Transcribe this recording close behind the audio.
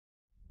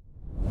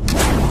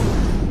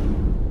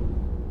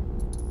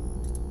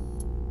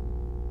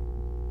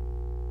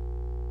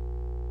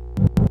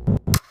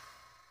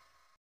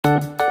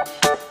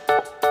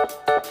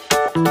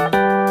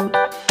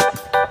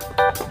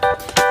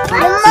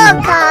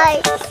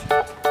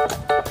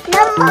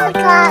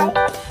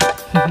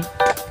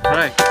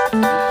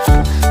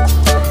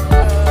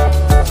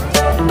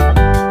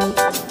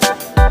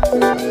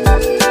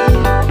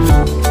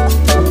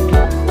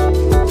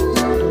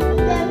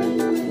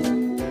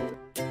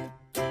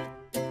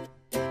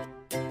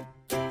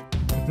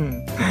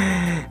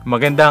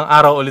Magandang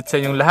araw ulit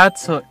sa inyong lahat.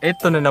 So,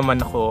 ito na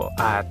naman ako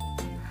at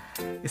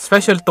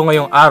special to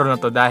ngayong araw na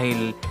to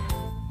dahil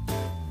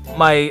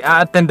may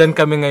a-attendan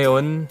kami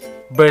ngayon.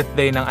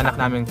 Birthday ng anak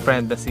naming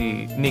friend na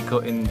si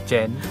Nico and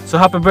Jen. So,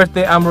 happy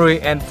birthday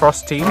Amory and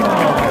Frosty.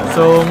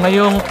 So,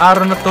 ngayong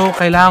araw na to,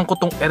 kailangan ko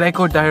tong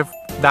i-record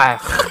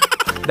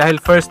dahil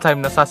first time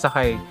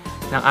nasasakay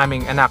ng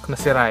aming anak na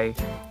si Rai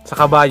sa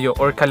kabayo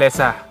or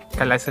kalesa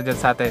dyan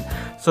sa atin.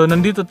 So,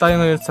 nandito tayo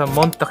ngayon sa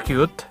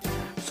Montacute.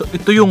 So,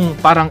 ito yung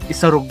parang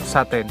isarog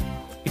sa atin.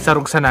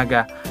 Isarog sa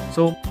Naga.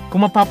 So,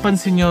 kung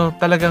mapapansin nyo,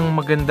 talagang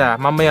maganda.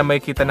 Mamaya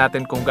makikita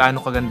natin kung gaano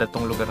kaganda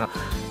tong lugar na.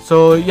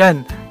 So,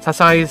 yan.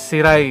 Sasakay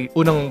si Rai.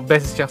 Unang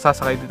beses siyang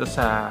sasakay dito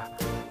sa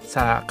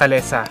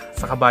kalesa,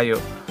 sa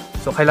kabayo.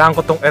 So, kailangan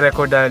ko tong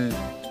i-record dahil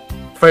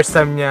first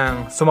time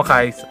niyang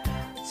sumakay.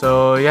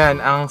 So,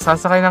 yan. Ang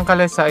sasakay ng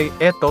kalesa ay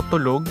eto,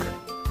 tulog.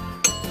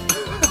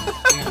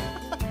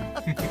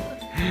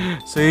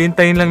 So,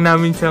 hintayin lang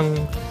namin siyang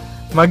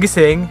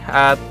magising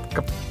at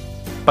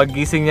kapag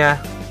gising niya,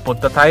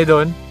 punta tayo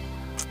doon.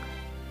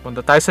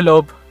 Punta tayo sa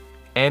loob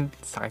and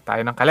sakay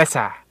tayo ng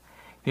kalesa.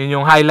 Yun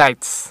yung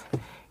highlights.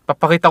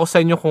 Papakita ko sa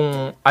inyo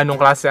kung anong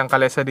klase ang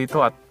kalesa dito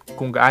at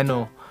kung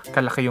gaano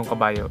kalaki yung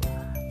kabayo.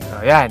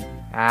 So, yan.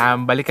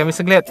 Balik kami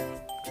saglit.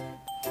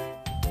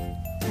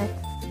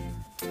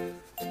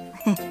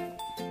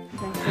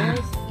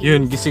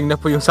 Yun, gising na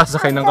po yung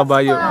sasakay ng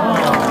kabayo.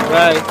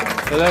 Right.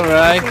 Hello,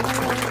 Rai.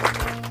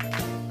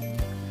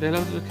 Say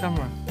hello to the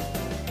camera.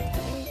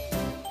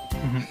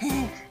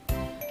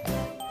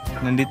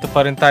 Nandito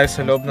pa rin tayo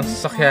sa loob ng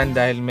sasakyan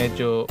dahil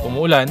medyo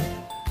umuulan.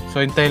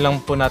 So, hintayin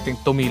lang po nating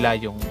tumila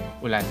yung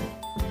ulan.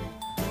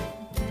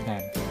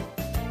 Yan.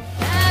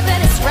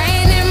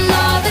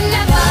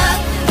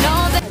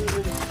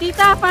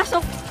 Tita,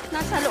 pasok.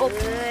 Nasa loob.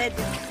 Good.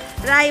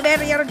 Rai,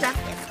 wear your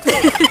jacket.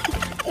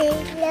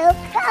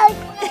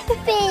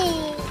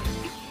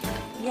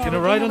 Gonna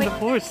ride on the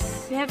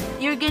horse.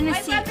 You're gonna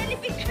see. Family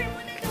picture mo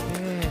na lang.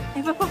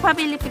 May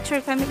papapamili picture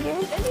kami,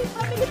 guys.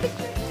 Family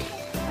picture.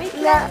 Wait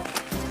lang.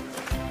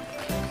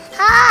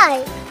 Hi!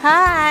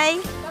 Hi!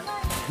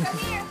 Come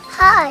here.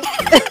 Hi!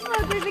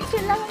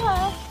 Mag-picture lang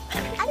ha.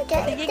 I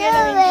can't Sige, do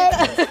gawin it.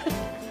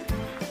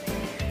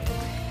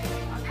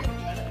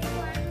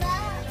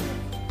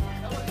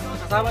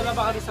 Kasama na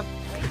ba kami sa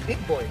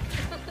big boy?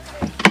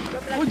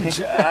 Good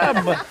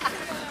job!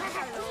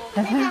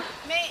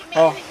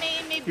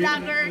 May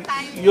vlogger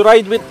tayo. You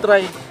ride with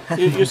Rai.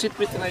 You sit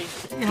with Rai.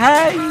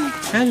 Hi!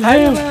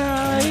 Hello!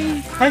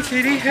 Hi,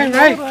 Katie! Hi,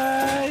 Rai!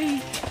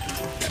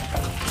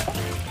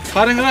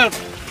 Parang Ralph,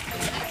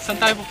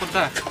 saan tayo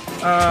pupunta?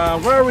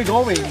 Where are we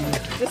going?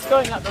 Just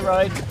going up the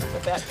road.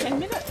 About 10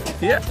 minutes.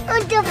 Yeah.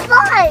 On the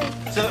fly.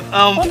 So,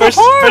 the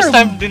first farm.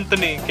 time din to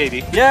ni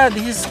Katie. Yeah,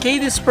 this is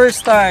Katie's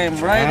first time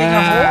riding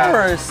a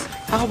horse.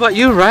 How about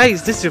you, Rai?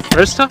 Is this your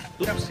first time?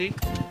 Oopsie.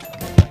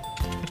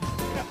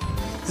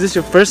 Is this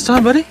your first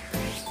time, buddy?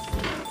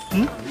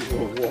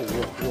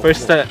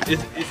 First time.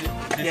 Is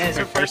this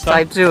your first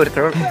time? too.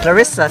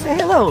 Clarissa, say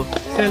hello.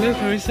 Hello,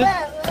 Carissa.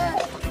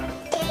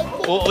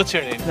 What's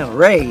your name? No,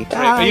 Ray.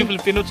 Are you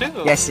Filipino too?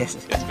 Or? Yes. Yes,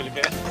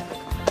 Filipino.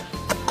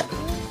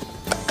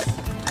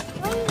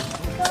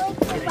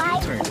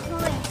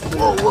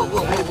 Whoa.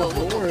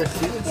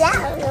 Yeah,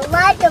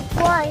 ride the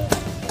boy.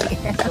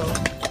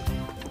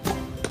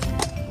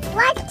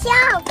 Watch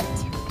out!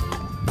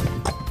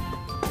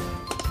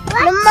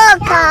 No more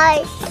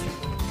guys.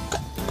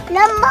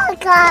 No more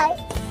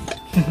guys.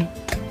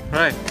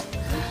 Right.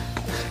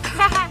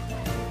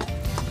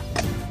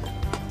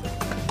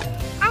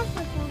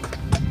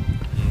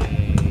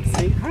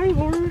 Say hi,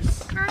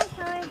 horse.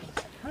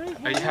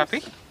 Are you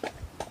happy?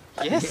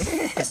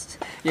 Yes.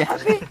 You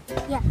happy?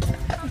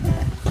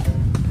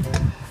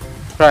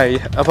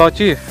 Rai, about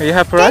you? Are you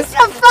happy, Rai? It's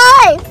a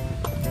fun.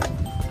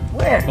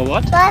 Where? For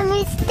what? Let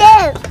me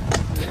step.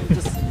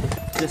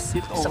 Just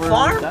sit over.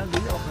 Farm? Okay.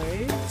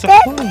 It's a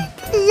fun.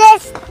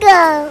 Let's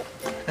go.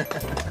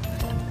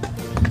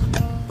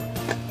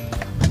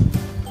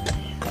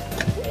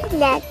 We're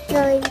not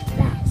going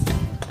fast.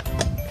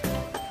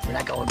 We're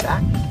not going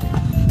back.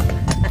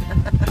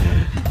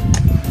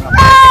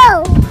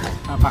 Oh!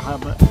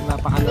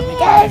 Napakalamig.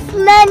 There's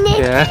many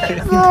Yeah.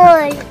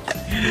 people.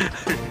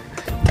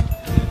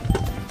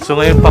 So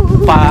ngayon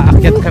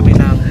paakyat kami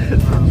ng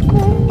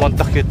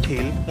Montacute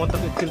Hill.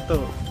 Montacute Hill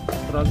to.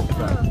 I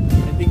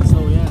think so,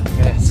 yeah.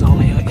 Okay, so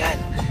ngayon yan.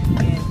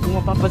 And kung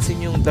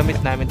mapapansin yung damit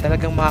namin,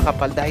 talagang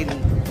makakapal dahil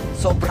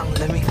sobrang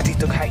lamig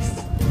dito, guys.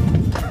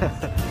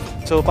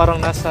 So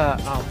parang nasa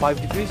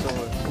 5 degrees or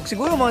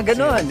Siguro mga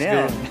ganun,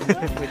 yeah.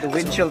 With the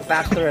wind chill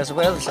factor as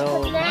well,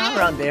 so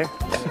around there.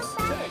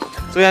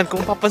 so yan,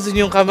 kung papansin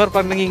yung camera,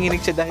 parang nanginginig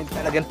siya dahil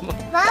talaga naman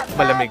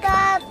malamig.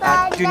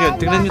 At yun yun,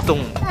 tingnan nyo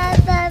tong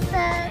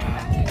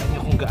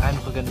kung gaano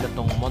kaganda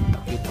tong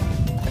Montacute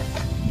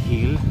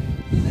Hill.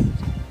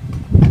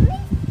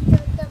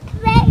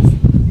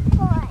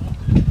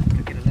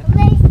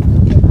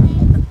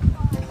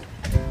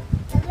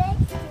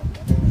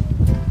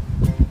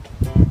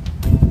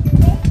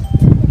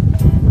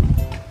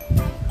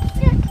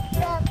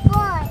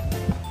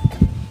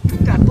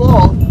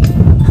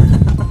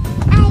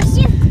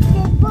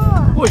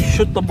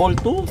 ball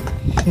too.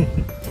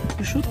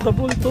 To shoot the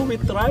ball too, we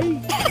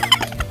try.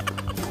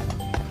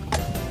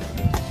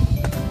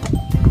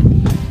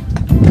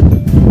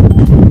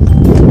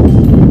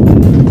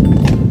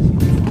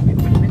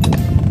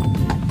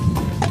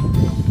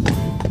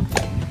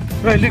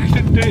 Right, look,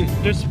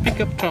 there's a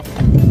pickup truck.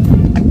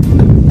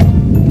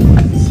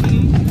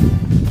 See?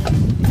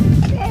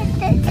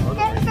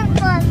 There's a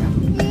ball.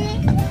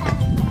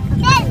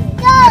 Let's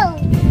go.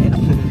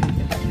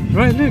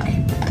 Right, look.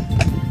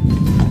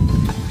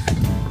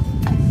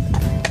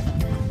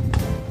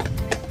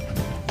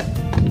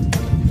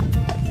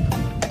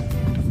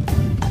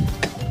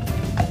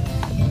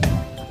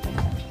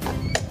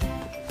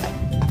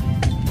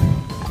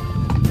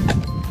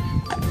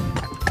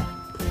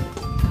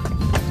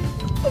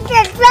 It's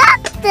a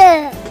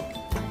tractor.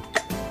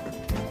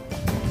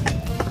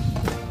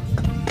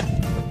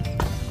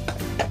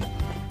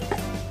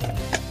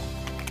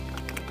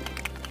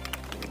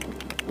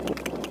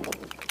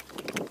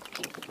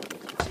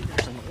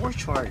 There's an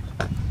orchard.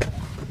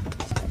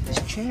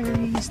 There's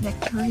cherries,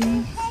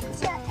 nectarines.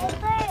 It's a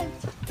bird.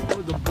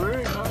 Oh, the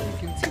bird, huh? You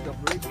can see the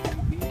bird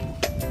baby.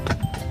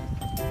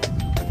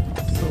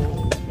 So,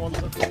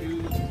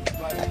 Montacute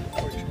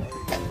orchard.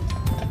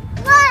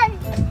 One.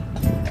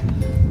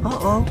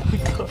 Uh-oh.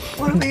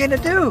 What are we gonna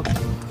do?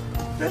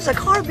 There's a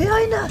car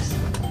behind us.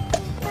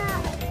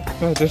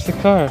 Oh, there's the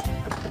car.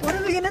 What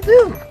are we gonna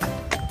do?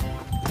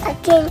 I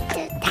can't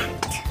do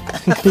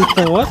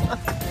that. What?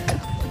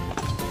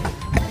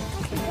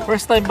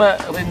 First time ba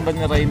rin ba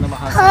ni Ryan na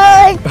makasama?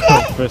 Hold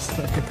it. First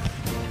time.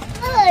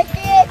 Hold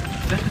it.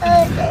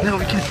 Hold it. No,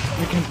 we can.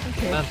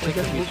 Take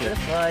a Move picture. that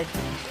side.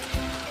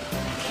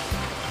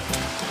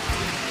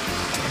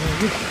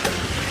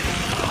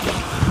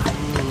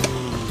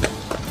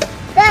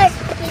 That's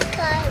the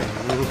car.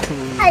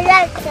 I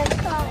like the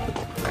car.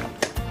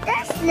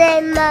 That's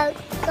my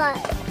car.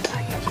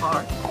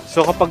 Car.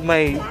 So kapag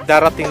may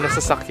darating na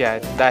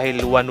sasakyan,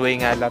 dahil one way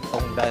nga lahat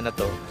tong daan na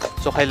to,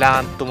 so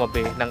kailangan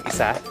tumabi ng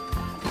isa.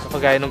 So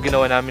kagaya nung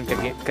ginawa namin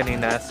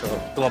kanina, so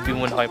tumabi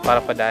muna kayo para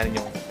padaanin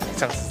yung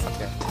isang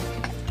sasakyan.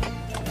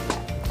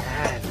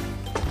 Yan.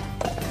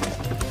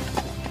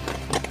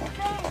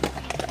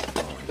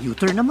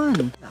 U-turn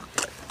naman.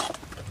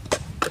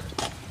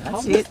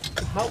 That's it.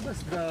 How does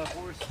the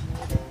horse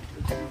know?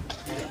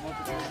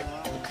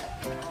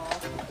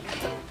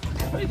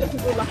 It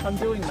doesn't feel like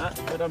I'm doing that,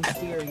 but I'm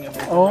steering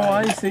everything. Oh,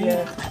 I see.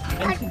 Yeah.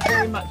 And she's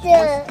very much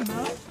Yeah. forced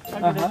now.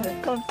 I'm gonna say,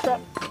 come,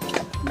 stop.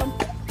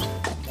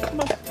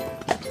 Come on.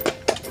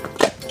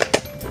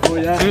 Oh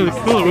yeah. Dude,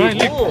 cool, right?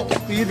 Look.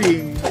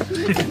 Feeding.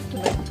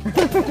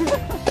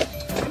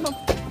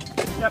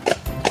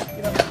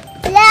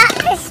 That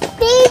is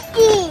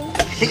speaking.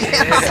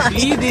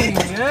 Feeding,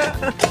 yeah.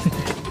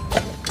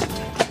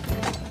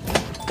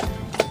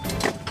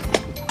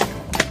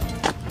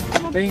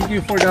 Thank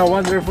you for the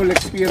wonderful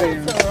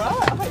experience.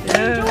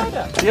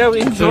 Yeah,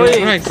 we enjoy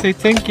it. Right, say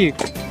thank you.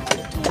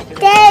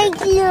 Thank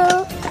you.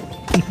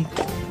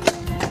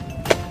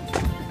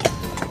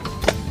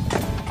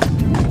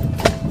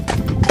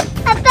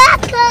 A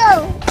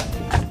backhoe.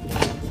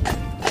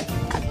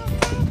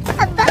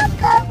 A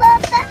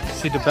backhoe.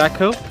 See the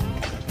backhoe?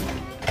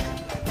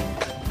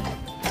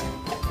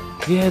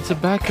 Yeah, it's a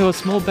backhoe, a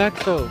small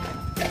backhoe.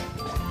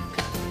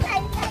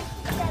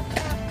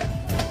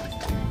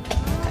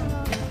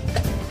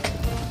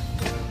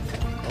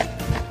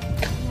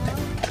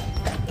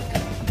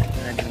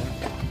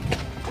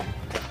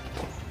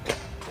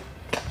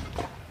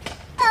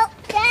 Oh,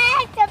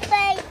 that's a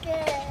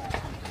baker.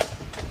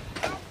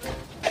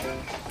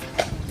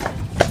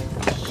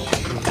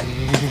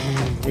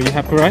 Are you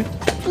happy, right?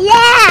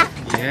 Yeah.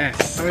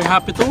 Yes. Are you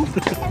happy too?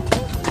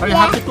 Are you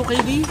happy too,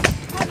 KD?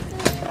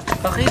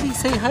 KD,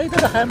 say hi to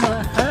the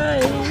camera.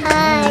 Hi.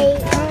 Hi.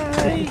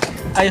 Hi.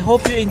 I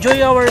hope you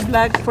enjoy our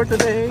vlog for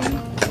today.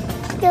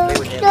 Don't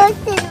go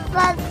to the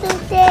bus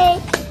today.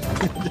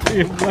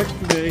 You're back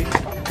today.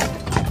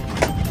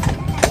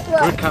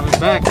 Whoa, We're coming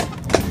back.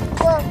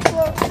 whoa,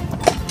 whoa.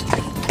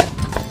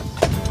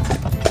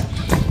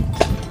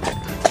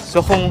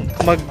 So kung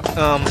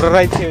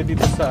mag-ride kayo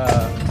dito sa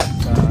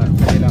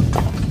kanilang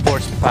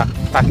course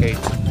package,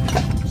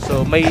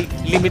 so may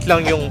limit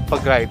lang yung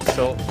pag-ride.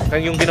 So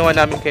yung ginawa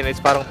namin kayo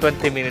is parang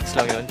 20 minutes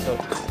lang yun. So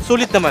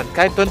sulit naman,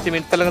 kahit 20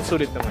 minutes talagang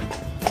sulit naman.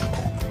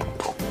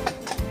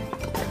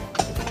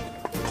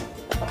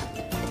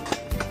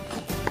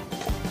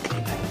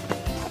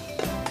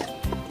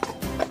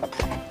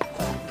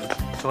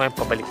 So ngayon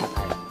pabalik na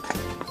tayo.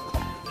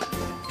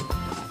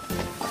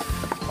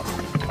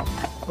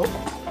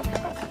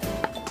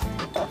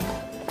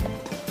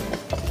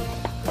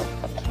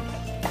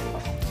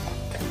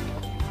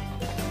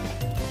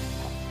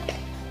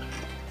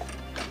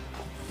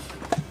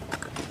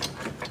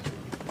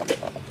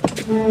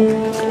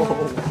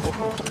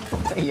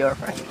 You're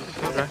right.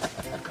 Okay.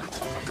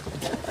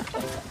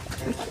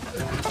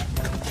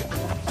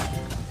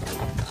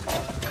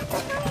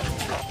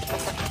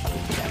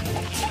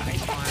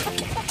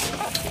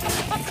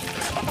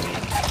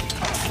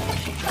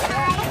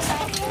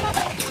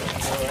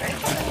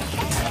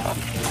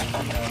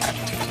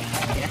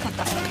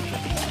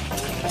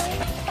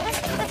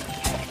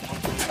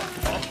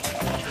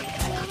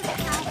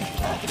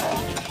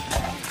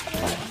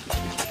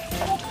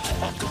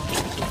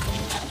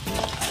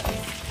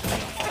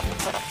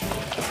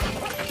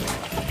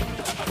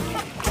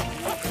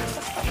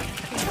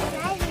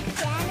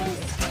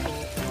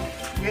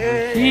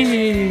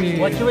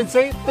 What you would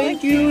say?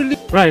 Thank you.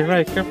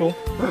 Right, careful.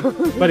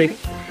 Buddy,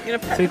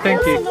 say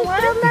thank you.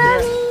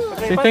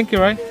 Say thank you,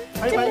 right?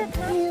 Bye bye.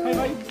 Bye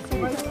bye.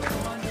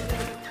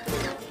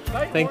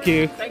 Thank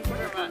you. Thank you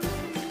very much.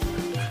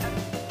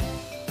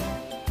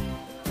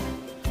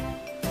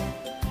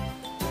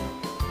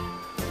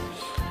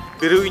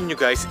 Biruin nyo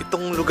guys,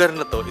 itong lugar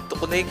na to, ito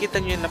kung nakikita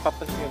nyo yung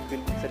napapansin yung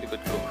building sa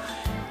likod ko.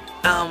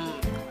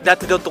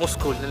 Dati daw tong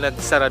school na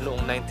nagsara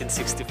noong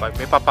 1965.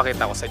 May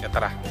papakita ko sa inyo,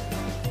 tara.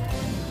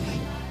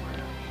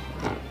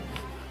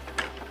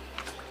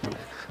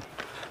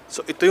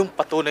 So ito yung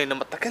patunay na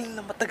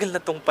matagal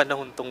na tong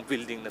panahon tong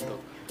building na to.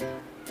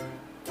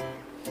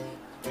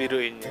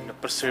 Biruin nyo,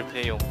 na-preserve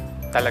niya yung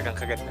talagang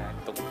kagandahan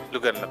itong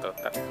lugar na to.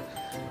 Tara.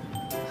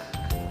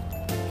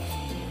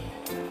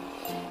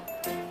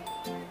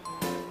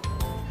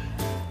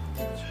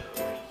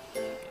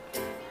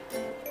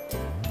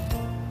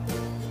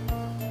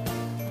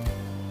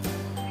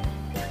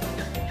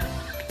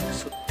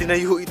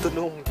 Tinayo ito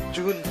noong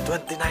June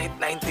 29,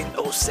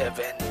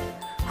 1907.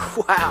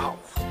 Wow!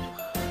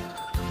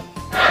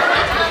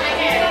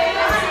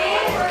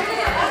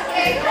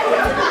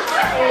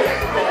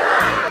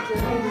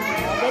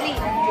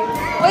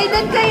 Uy,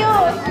 doon kayo!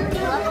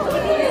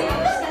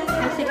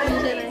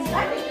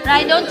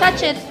 Rai, don't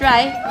touch it,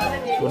 Rai.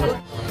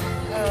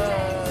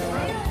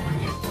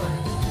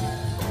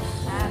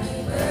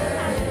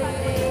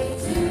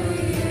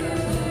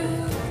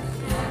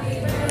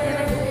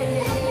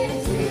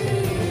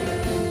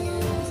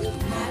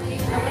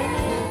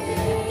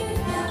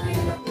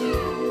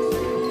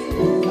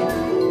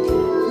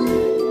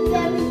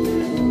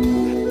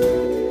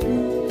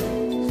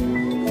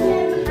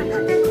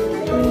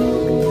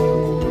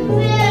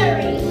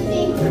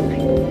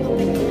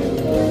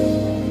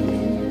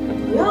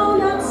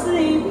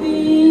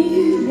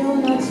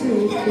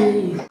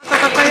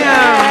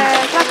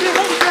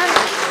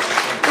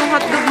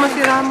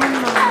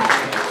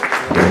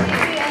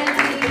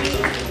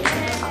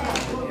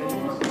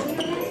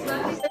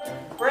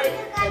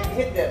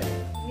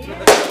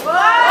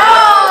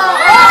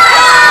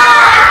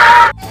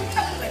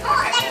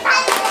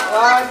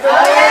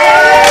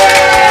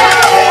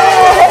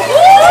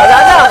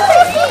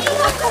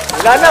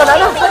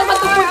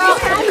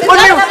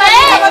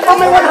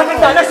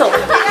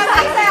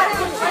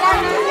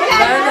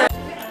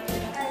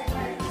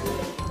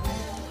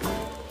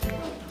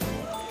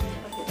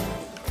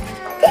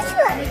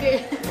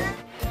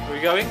 Are we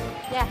going?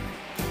 Yeah.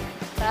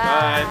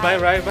 Bye,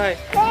 Rai, bye.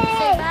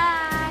 Say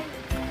bye.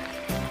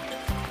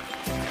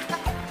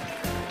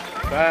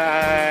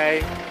 Bye.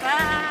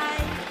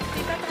 Bye.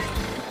 Say bye-bye.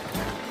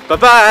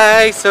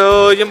 Bye-bye!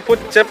 So, yun po,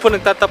 dyan po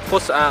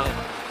nagtatapos ang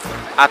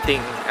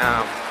ating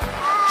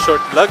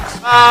short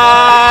vlogs.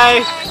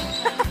 Bye!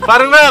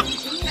 Parang Rap,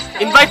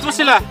 invite mo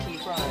sila.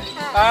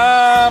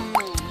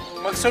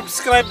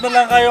 Mag-subscribe na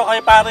lang kayo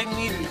kay Paring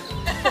Neil.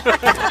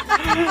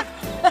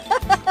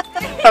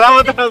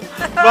 Salamat.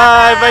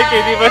 Bye! Bye,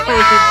 Katie. Bye!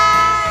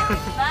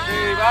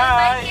 Okay,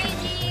 bye!